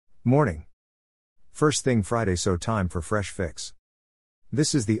Morning. First thing Friday, so time for Fresh Fix.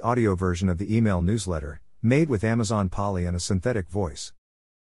 This is the audio version of the email newsletter, made with Amazon Polly and a synthetic voice.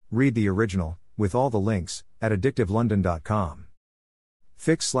 Read the original, with all the links, at addictivelondon.com.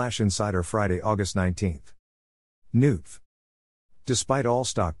 Fix/Insider Friday, August 19th. NewTV. Despite all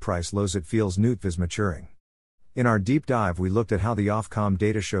stock price lows, it feels NewTV is maturing. In our deep dive, we looked at how the Ofcom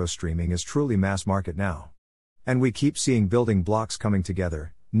data shows streaming is truly mass market now. And we keep seeing building blocks coming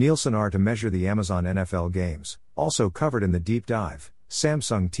together. Nielsen are to measure the Amazon NFL games. Also covered in the deep dive,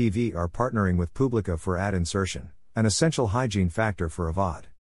 Samsung TV are partnering with Publica for ad insertion, an essential hygiene factor for AVOD.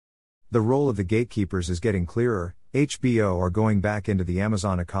 The role of the gatekeepers is getting clearer. HBO are going back into the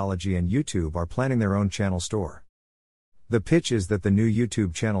Amazon ecology, and YouTube are planning their own channel store. The pitch is that the new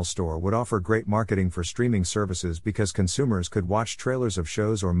YouTube channel store would offer great marketing for streaming services because consumers could watch trailers of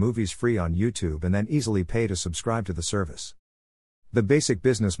shows or movies free on YouTube and then easily pay to subscribe to the service. The basic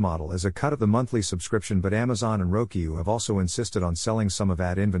business model is a cut of the monthly subscription, but Amazon and Roku have also insisted on selling some of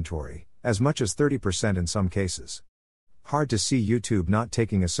ad inventory, as much as 30% in some cases. Hard to see YouTube not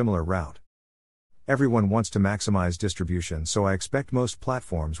taking a similar route. Everyone wants to maximize distribution, so I expect most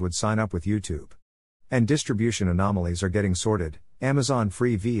platforms would sign up with YouTube. And distribution anomalies are getting sorted. Amazon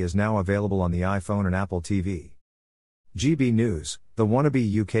Freevee is now available on the iPhone and Apple TV. GB News, the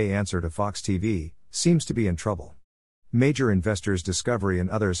wannabe UK answer to Fox TV, seems to be in trouble. Major investors Discovery and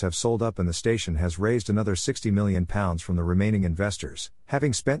others have sold up, and the station has raised another £60 million from the remaining investors,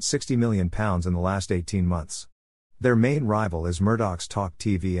 having spent £60 million in the last 18 months. Their main rival is Murdoch's Talk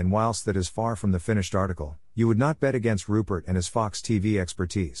TV, and whilst that is far from the finished article, you would not bet against Rupert and his Fox TV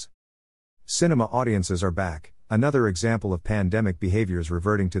expertise. Cinema audiences are back, another example of pandemic behaviors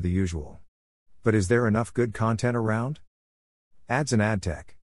reverting to the usual. But is there enough good content around? Ads and ad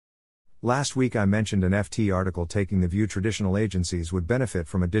tech. Last week I mentioned an FT article taking the view traditional agencies would benefit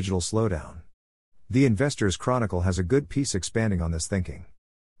from a digital slowdown. The Investors Chronicle has a good piece expanding on this thinking.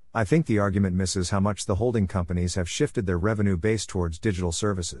 I think the argument misses how much the holding companies have shifted their revenue base towards digital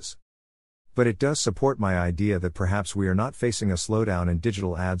services. But it does support my idea that perhaps we are not facing a slowdown in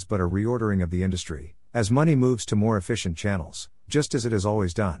digital ads but a reordering of the industry, as money moves to more efficient channels, just as it has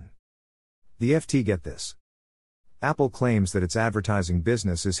always done. The FT get this. Apple claims that its advertising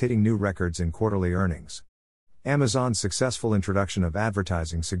business is hitting new records in quarterly earnings. Amazon's successful introduction of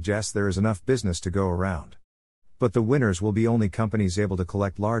advertising suggests there is enough business to go around. But the winners will be only companies able to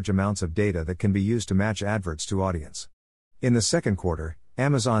collect large amounts of data that can be used to match adverts to audience. In the second quarter,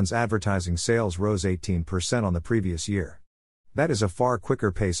 Amazon's advertising sales rose 18% on the previous year. That is a far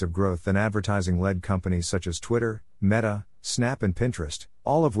quicker pace of growth than advertising-led companies such as Twitter, Meta, Snap and Pinterest,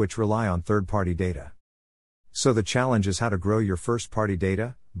 all of which rely on third-party data. So the challenge is how to grow your first-party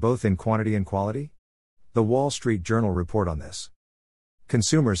data, both in quantity and quality? The Wall Street Journal report on this.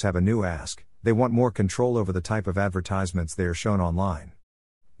 Consumers have a new ask: they want more control over the type of advertisements they are shown online.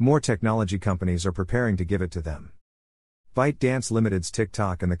 More technology companies are preparing to give it to them. ByteDance Limited's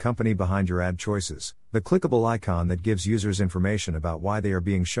TikTok, and the company behind your ad choices, the clickable icon that gives users information about why they are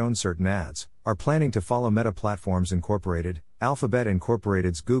being shown certain ads, are planning to follow Meta Platforms Incorporated, Alphabet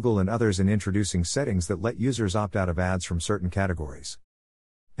Incorporated's Google and others in introducing settings that let users opt out of ads from certain categories.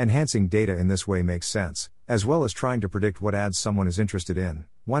 Enhancing data in this way makes sense, as well as trying to predict what ads someone is interested in.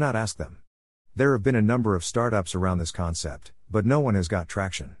 Why not ask them? There have been a number of startups around this concept, but no one has got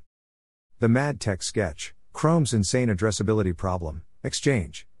traction. The Mad Tech sketch, Chrome's insane addressability problem,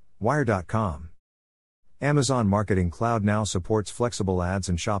 Exchange, Wire.com. Amazon Marketing Cloud now supports flexible ads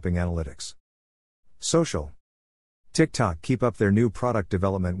and shopping analytics. Social. TikTok keep up their new product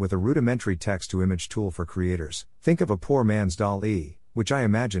development with a rudimentary text-to-image tool for creators. Think of a poor man's DALL-E, which I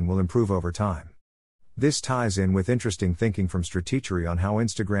imagine will improve over time. This ties in with interesting thinking from Stratechery on how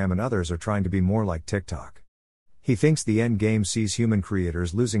Instagram and others are trying to be more like TikTok. He thinks the end game sees human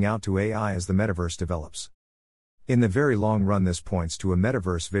creators losing out to AI as the metaverse develops. In the very long run, this points to a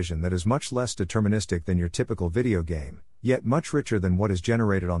metaverse vision that is much less deterministic than your typical video game, yet much richer than what is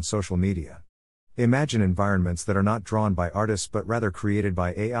generated on social media. Imagine environments that are not drawn by artists but rather created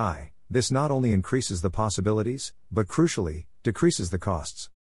by AI. This not only increases the possibilities, but crucially, decreases the costs.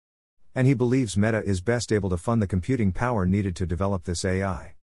 And he believes Meta is best able to fund the computing power needed to develop this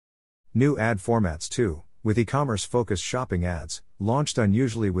AI. New ad formats too, with e-commerce-focused shopping ads, launched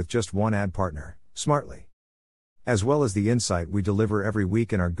unusually with just one ad partner, Smartly. As well as the insight we deliver every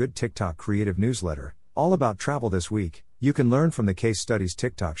week in our Good TikTok creative newsletter, all about travel this week, you can learn from the case studies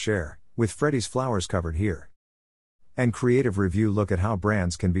TikTok share, with Freddy's Flowers covered here. And creative review look at how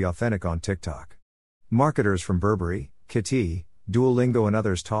brands can be authentic on TikTok. Marketers from Burberry, Kiti, Duolingo and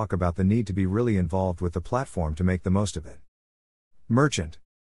others talk about the need to be really involved with the platform to make the most of it. Merchant.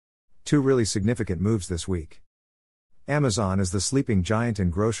 Two really significant moves this week. Amazon is the sleeping giant in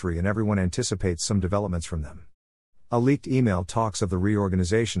grocery and everyone anticipates some developments from them. A leaked email talks of the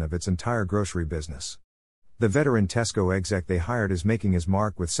reorganization of its entire grocery business. The veteran Tesco exec they hired is making his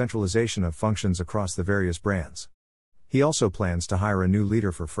mark with centralization of functions across the various brands. He also plans to hire a new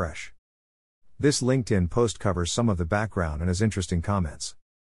leader for Fresh. This LinkedIn post covers some of the background and has interesting comments.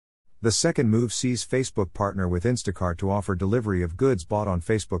 The second move sees Facebook partner with Instacart to offer delivery of goods bought on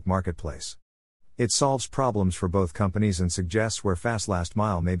Facebook Marketplace. It solves problems for both companies and suggests where fast last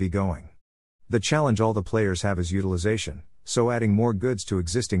mile may be going. The challenge all the players have is utilization, so adding more goods to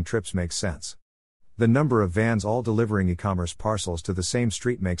existing trips makes sense. The number of vans all delivering e-commerce parcels to the same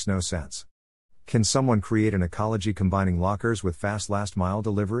street makes no sense. Can someone create an ecology combining lockers with fast last mile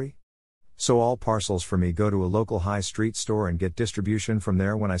delivery? So all parcels for me go to a local high street store and get distribution from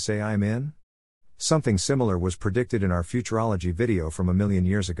there when I say I'm in? Something similar was predicted in our Futurology video from a million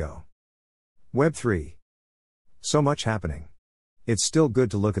years ago. Web3. So much happening. It's still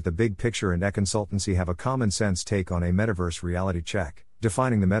good to look at the big picture, and eConsultancy have a common sense take on a metaverse reality check,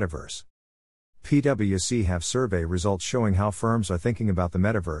 defining the metaverse. PwC have survey results showing how firms are thinking about the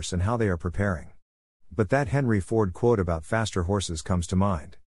metaverse and how they are preparing. But that Henry Ford quote about faster horses comes to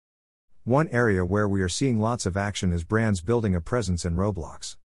mind. One area where we are seeing lots of action is brands building a presence in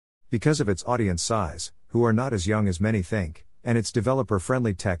Roblox. Because of its audience size, who are not as young as many think, and its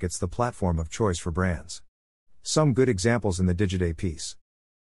developer-friendly tech, it's the platform of choice for brands. Some good examples in the Digiday piece.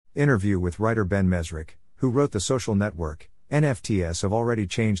 Interview with writer Ben Mesrick, who wrote The Social Network. NFTs have already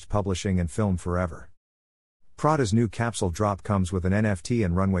changed publishing and film forever. Prada's new capsule drop comes with an NFT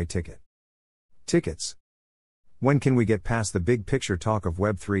and runway ticket. Tickets. When can we get past the big picture talk of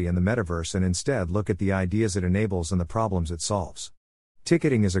Web3 and the metaverse and instead look at the ideas it enables and the problems it solves?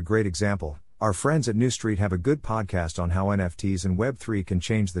 Ticketing is a great example. Our friends at New Street have a good podcast on how NFTs and Web3 can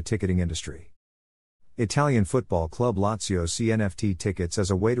change the ticketing industry. Italian football club Lazio see NFT tickets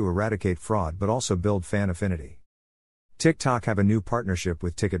as a way to eradicate fraud but also build fan affinity. TikTok have a new partnership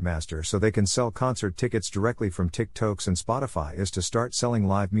with Ticketmaster so they can sell concert tickets directly from TikToks, and Spotify is to start selling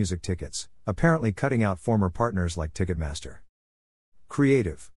live music tickets, apparently cutting out former partners like Ticketmaster.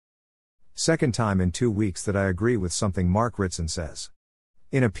 Creative. Second time in 2 weeks that I agree with something Mark Ritson says.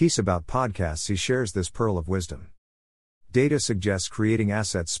 In a piece about podcasts, he shares this pearl of wisdom. Data suggests creating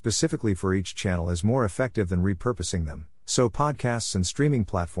assets specifically for each channel is more effective than repurposing them, so podcasts and streaming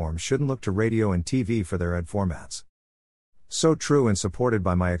platforms shouldn't look to radio and TV for their ad formats. So true, and supported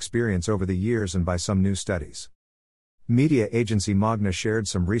by my experience over the years and by some new studies. Media agency Magna shared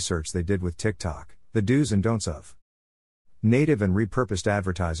some research they did with TikTok, the do's and don'ts of native and repurposed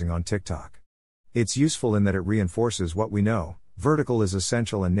advertising on TikTok. It's useful in that it reinforces what we know: vertical is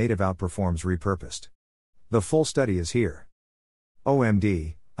essential and native outperforms repurposed. The full study is here.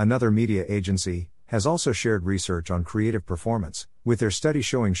 OMD, another media agency, has also shared research on creative performance, with their study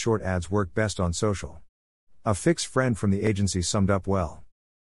showing short ads work best on social. A fixed friend from the agency summed up well.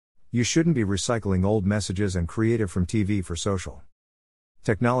 You shouldn't be recycling old messages and creative from TV for social.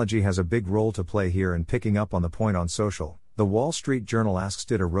 Technology has a big role to play here, and picking up on the point on social, the Wall Street Journal asks,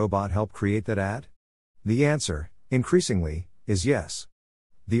 did a robot help create that ad? The answer, increasingly, is yes.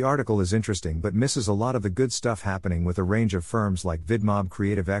 The article is interesting but misses a lot of the good stuff happening with a range of firms like VidMob,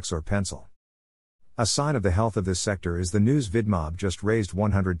 CreativeX or Pencil. A sign of the health of this sector is the news VidMob just raised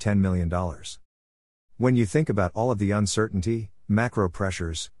 $110 million. When you think about all of the uncertainty, macro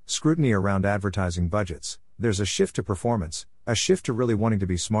pressures, scrutiny around advertising budgets, there's a shift to performance, a shift to really wanting to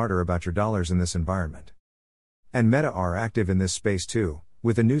be smarter about your dollars in this environment. And Meta are active in this space too,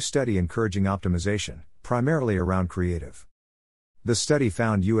 with a new study encouraging optimization, primarily around creative. The study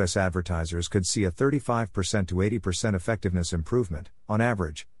found US advertisers could see a 35% to 80% effectiveness improvement, on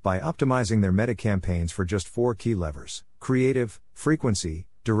average, by optimizing their Meta campaigns for just 4 key levers: creative, frequency,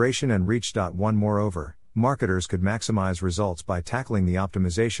 duration and reach. Moreover, marketers could maximize results by tackling the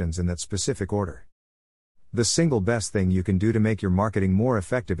optimizations in that specific order. The single best thing you can do to make your marketing more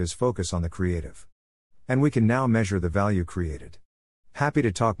effective is focus on the creative. And we can now measure the value created. Happy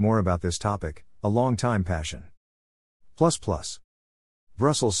to talk more about this topic, a long-time passion.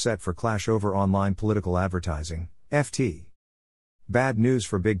 Brussels set for clash over online political advertising, FT. Bad news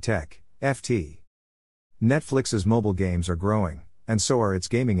for big tech, FT. Netflix's mobile games are growing, and so are its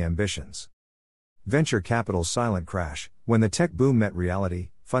gaming ambitions. Venture capital's silent crash, when the tech boom met reality,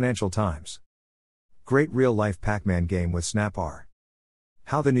 Financial Times. Great real-life Pac-Man game with SnapR.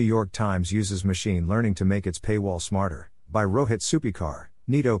 How the New York Times uses machine learning to make its paywall smarter, by Rohit Supikar,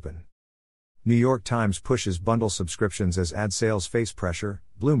 Need Open. New York Times pushes bundle subscriptions as ad sales face pressure,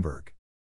 Bloomberg.